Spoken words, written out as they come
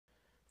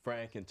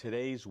Frank, in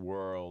today's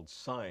world,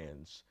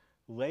 science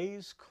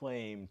lays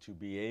claim to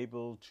be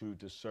able to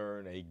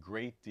discern a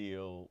great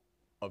deal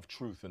of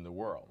truth in the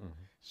world. Mhm.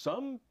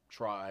 Some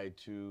try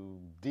to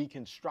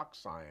deconstruct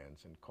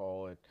science and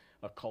call it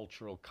a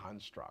cultural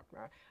construct.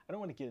 I don't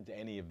want to get into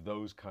any of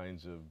those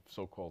kinds of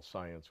so-called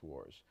science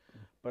wars,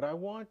 but I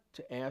want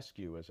to ask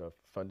you, as a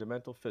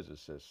fundamental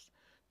physicist,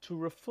 to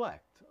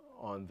reflect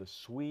on the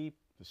sweep,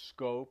 the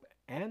scope,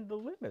 and the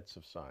limits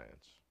of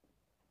science.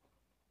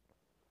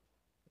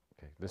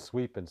 Okay. The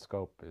sweep and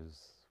scope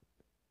is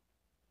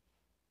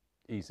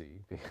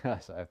easy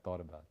because I've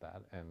thought about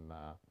that, and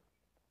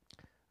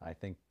I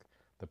think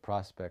the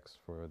prospects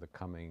for the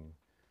coming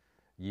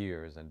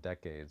years and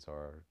decades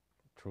are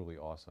truly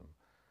awesome.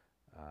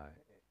 Uh,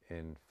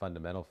 in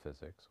fundamental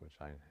physics,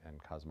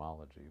 and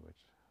cosmology,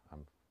 which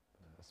I'm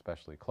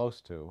especially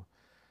close to,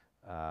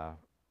 uh,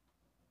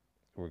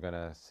 we're going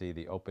to see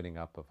the opening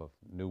up of a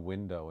new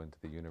window into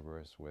the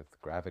universe with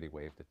gravity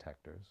wave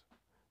detectors.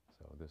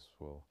 So this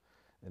will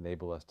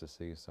enable us to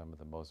see some of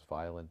the most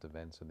violent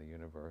events in the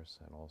universe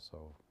and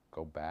also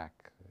go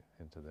back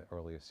into the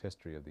earliest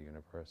history of the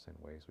universe in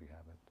ways we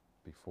haven't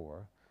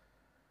before.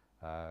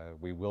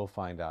 We will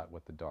find out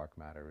what the dark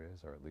matter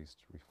is, or at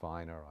least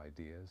refine our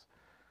ideas.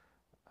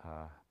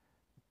 Uh,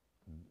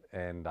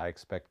 and I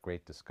expect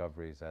great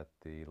discoveries at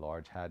the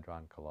Large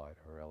Hadron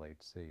Collider, or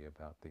LHC,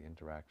 about the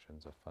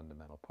interactions of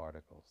fundamental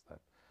particles that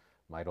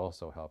might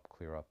also help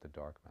clear up the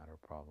dark matter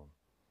problem.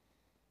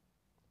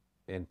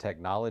 In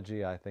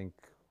technology, I think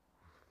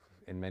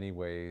in many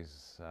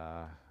ways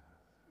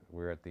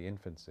we're at the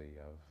infancy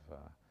of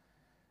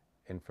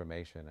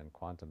information and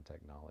quantum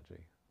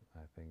technology.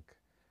 I think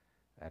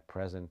at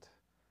present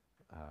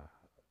uh,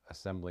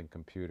 assembling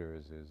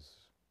computers is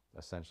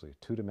essentially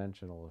a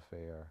two-dimensional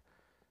affair.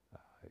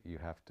 You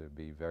have to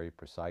be very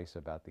precise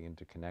about the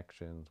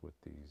interconnections with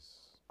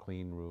these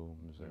clean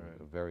rooms and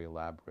Right. very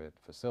elaborate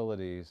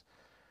facilities.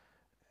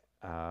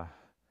 Uh,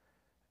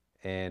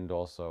 and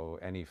also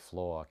any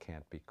flaw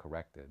can't be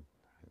corrected.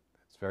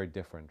 It's very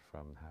different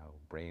from how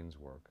brains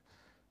work,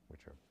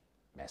 which are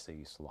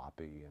messy,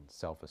 sloppy, and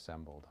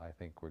self-assembled. I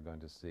think we're going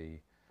to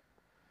see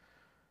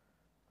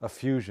a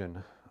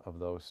fusion of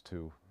those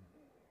two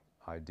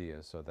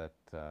ideas so that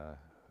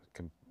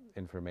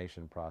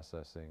information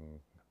processing,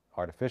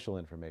 artificial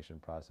information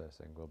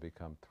processing, will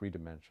become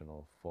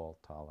three-dimensional,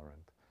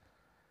 fault-tolerant,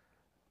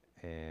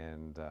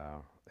 and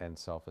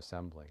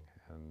self-assembling,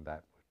 and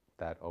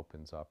that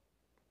opens up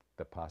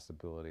the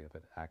possibility of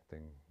it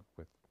acting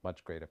with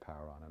much greater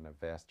power on a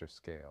vaster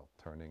scale,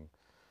 turning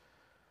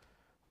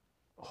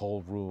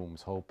whole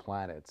rooms, whole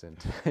planets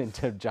into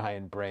into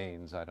giant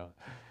brains. I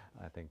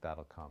think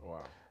that'll come.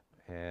 Wow.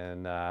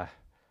 And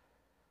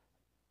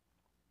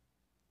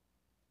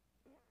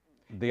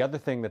the other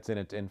thing that's in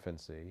its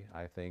infancy,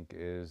 I think,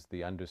 is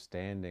the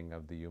understanding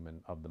of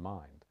the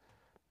mind.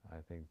 I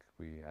think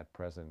we, at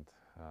present,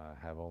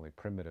 have only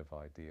primitive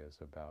ideas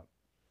about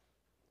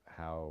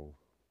how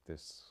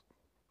this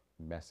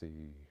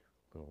messy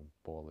little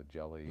ball of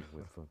jelly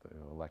with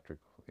electric,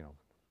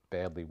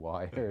 badly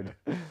wired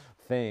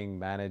thing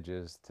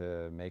manages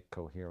to make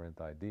coherent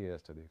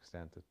ideas to the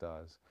extent it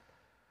does.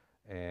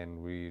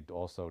 And we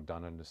also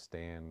don't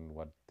understand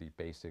what the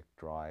basic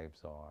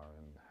drives are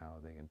and how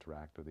they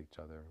interact with each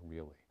other,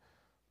 really.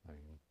 I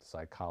mean,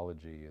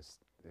 psychology is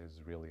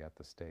really at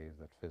the stage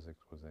that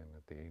physics was in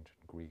at the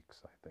ancient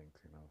Greeks, I think,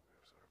 sort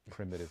of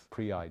primitive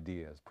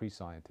pre-ideas,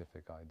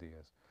 pre-scientific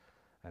ideas.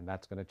 And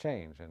that's going to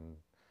change. And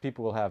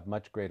people will have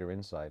much greater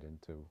insight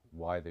into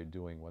why they're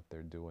doing what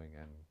they're doing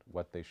and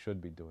what they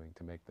should be doing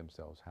to make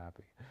themselves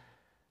happy.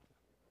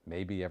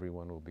 Maybe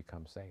everyone will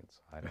become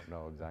saints. I don't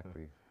know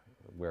exactly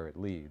where it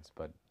leads,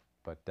 but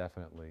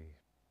definitely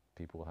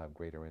people will have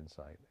greater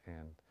insight,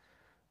 and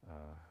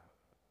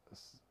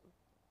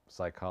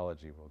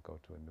psychology will go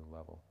to a new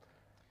level.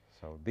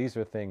 So these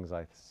are things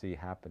I see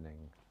happening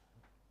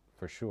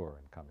for sure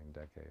in coming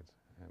decades,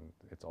 and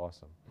it's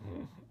awesome.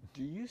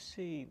 Do you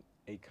see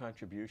a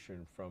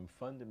contribution from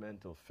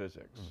fundamental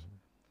physics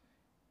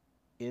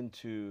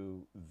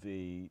into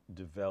the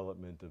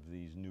development of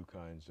these new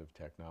kinds of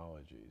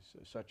technologies,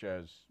 such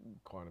as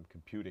quantum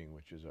computing,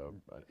 which is a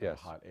Yes.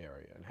 hot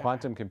area? And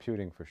Quantum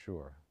computing for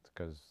sure,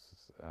 because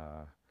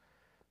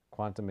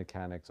quantum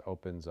mechanics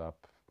opens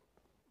up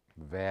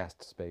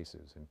vast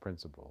spaces in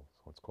principle,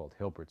 what's called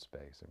Hilbert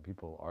space, and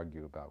people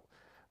argue about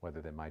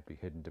whether there might be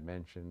hidden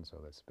dimensions or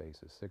that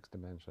space is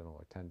 6-dimensional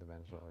or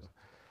 10-dimensional.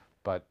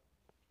 But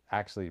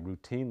actually,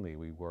 routinely,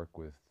 we work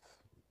with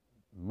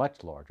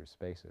much larger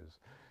spaces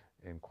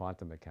in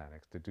quantum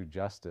mechanics. To do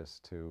justice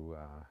to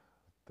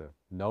the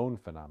known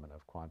phenomena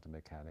of quantum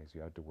mechanics,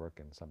 you have to work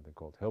in something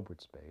called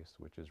Hilbert space,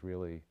 which is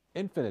really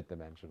infinite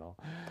dimensional.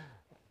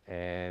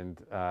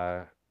 And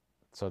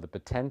so the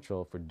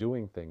potential for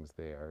doing things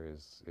there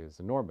is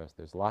enormous.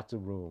 There's lots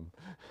of room.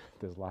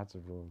 There's lots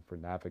of room for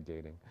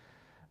navigating.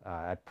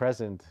 At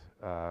present,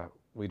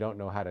 we don't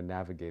know how to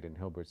navigate in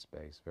Hilbert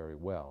space very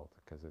well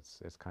because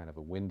it's kind of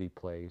a windy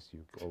place.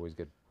 You always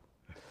get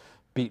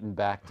beaten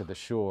back to the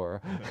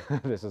shore.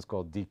 This is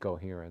called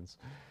decoherence.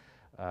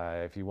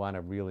 If you want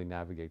to really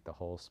navigate the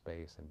whole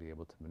space and be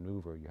able to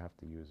maneuver, you have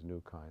to use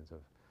new kinds of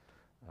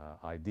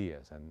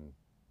ideas, and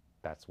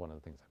that's one of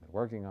the things I've been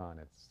working on.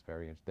 It's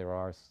very, there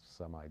are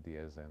some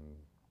ideas, and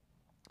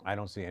I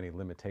don't see any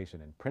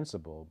limitation in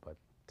principle, but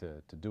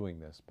to doing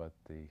this, but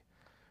the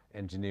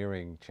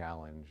engineering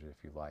challenge,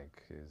 if you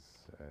like, is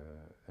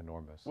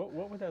enormous.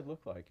 What would that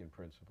look like in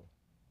principle?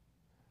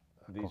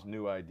 These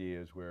new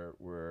ideas where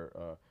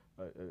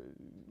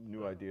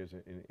new ideas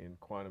in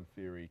quantum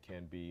theory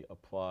can be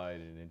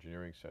applied in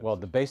engineering settings. Well,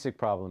 the basic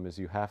problem is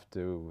you have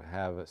to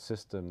have a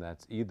system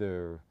that's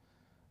either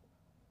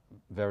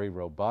very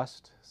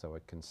robust, so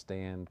it can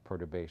stand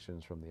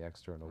perturbations from the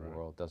external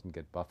world, doesn't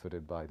get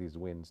buffeted by these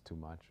winds too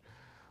much,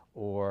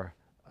 or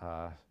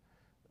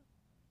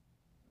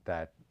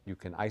that you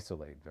can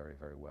isolate very,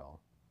 very well.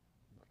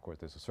 Of course,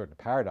 there's a certain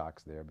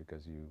paradox there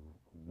because you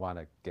want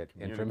to get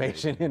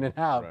information in and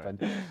out, but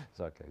it's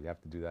okay, you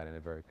have to do that in a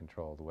very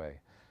controlled way.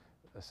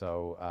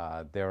 So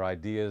there are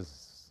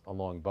ideas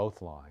along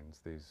both lines.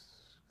 These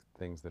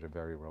things that are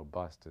very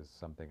robust is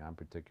something I'm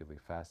particularly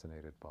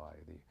fascinated by,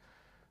 the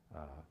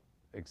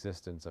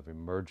existence of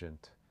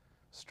emergent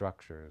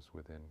structures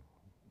within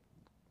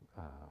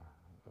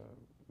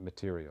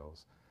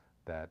materials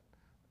that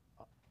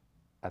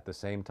at the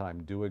same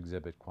time do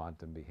exhibit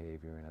quantum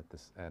behavior,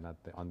 and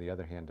on the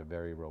other hand are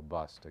very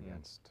robust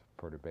against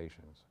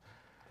perturbations.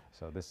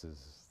 So this is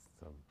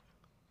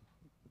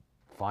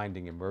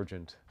finding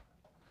emergent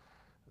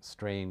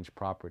strange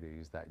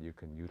properties that you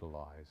can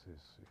utilize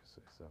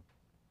is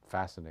a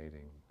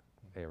fascinating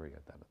area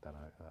that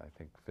I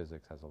think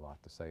physics has a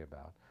lot to say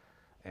about.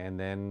 And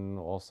then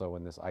also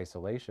in this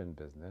isolation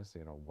business,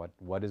 you know,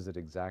 what is it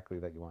exactly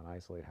that you want to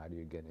isolate? How do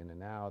you get in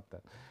and out?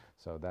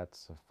 So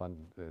that's a fun,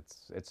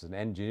 it's an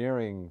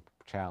engineering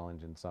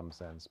challenge in some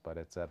sense, but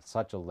it's at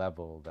such a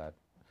level that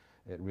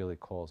it really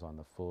calls on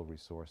the full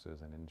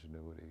resources and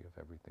ingenuity of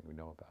everything we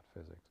know about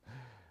physics.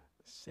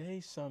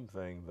 Say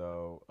something,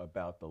 though,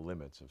 about the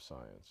limits of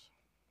science.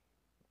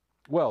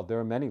 Well, there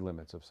are many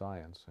limits of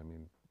science. I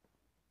mean,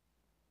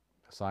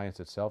 science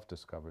itself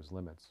discovers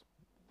limits,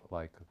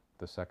 like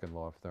the second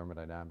law of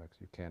thermodynamics.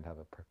 You can't have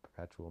a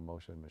perpetual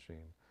motion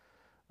machine.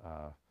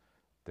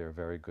 There are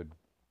very good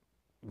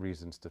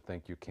reasons to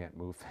think you can't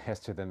move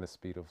faster than the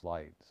speed of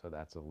light, so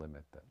that's a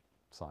limit that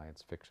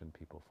science fiction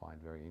people find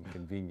very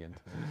inconvenient.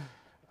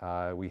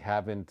 We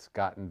haven't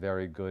gotten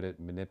very good at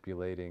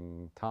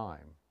manipulating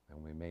time,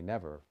 and we may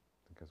never,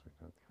 because we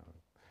don't,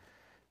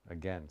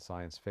 again,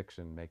 science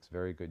fiction makes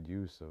very good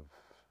use of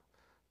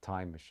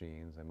time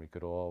machines, and we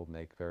could all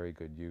make very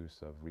good use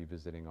of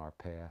revisiting our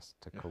past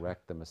to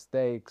correct the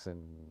mistakes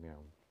and, you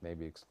know,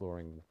 maybe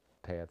exploring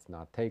paths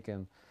not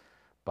taken,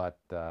 but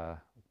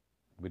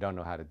we don't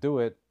know how to do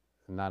it.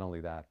 And not only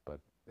that, but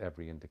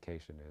every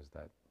indication is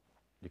that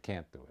you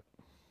can't do it.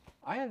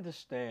 I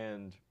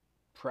understand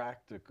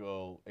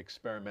practical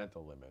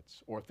experimental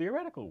limits or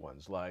theoretical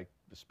ones like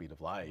the speed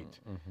of light,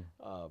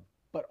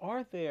 but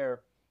are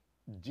there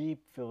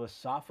deep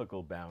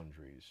philosophical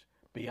boundaries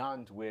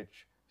beyond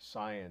which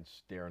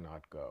science dare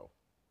not go?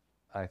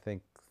 I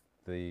think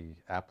the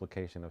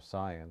application of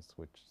science,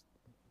 which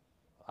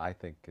I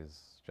think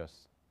is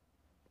just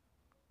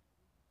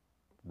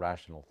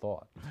rational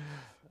thought,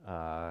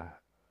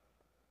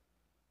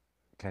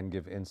 can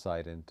give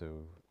insight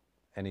into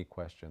any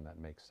question that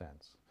makes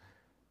sense.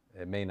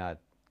 It may not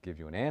give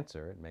you an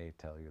answer. It may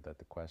tell you that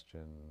the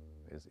question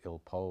is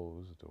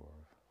ill-posed, or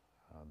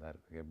that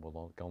it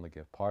will only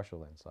give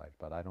partial insight,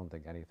 but I don't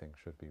think anything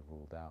should be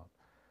ruled out.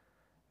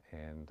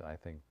 And I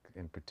think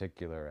in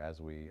particular, as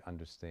we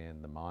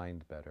understand the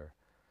mind better,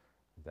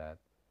 that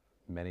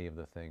many of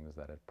the things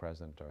that at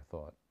present are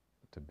thought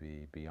to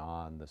be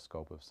beyond the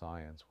scope of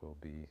science will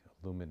be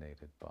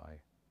illuminated by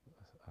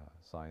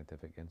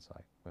scientific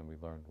insight when we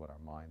learn what our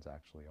minds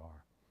actually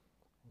are.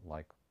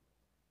 Like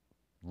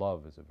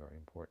love is a very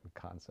important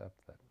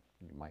concept that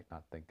you might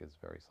not think is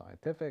very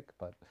scientific,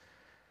 but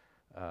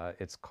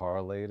it's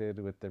correlated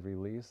with the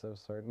release of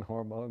certain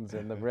hormones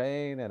in the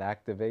brain and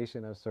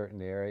activation of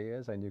certain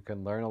areas, and you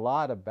can learn a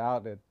lot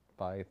about it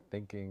by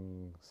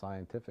thinking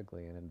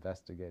scientifically and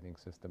investigating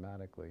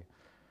systematically.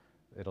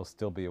 It'll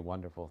still be a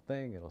wonderful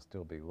thing. It'll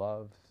still be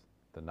love.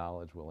 The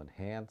knowledge will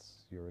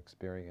enhance your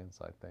experience,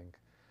 I think,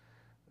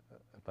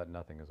 but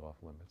nothing is off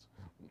limits.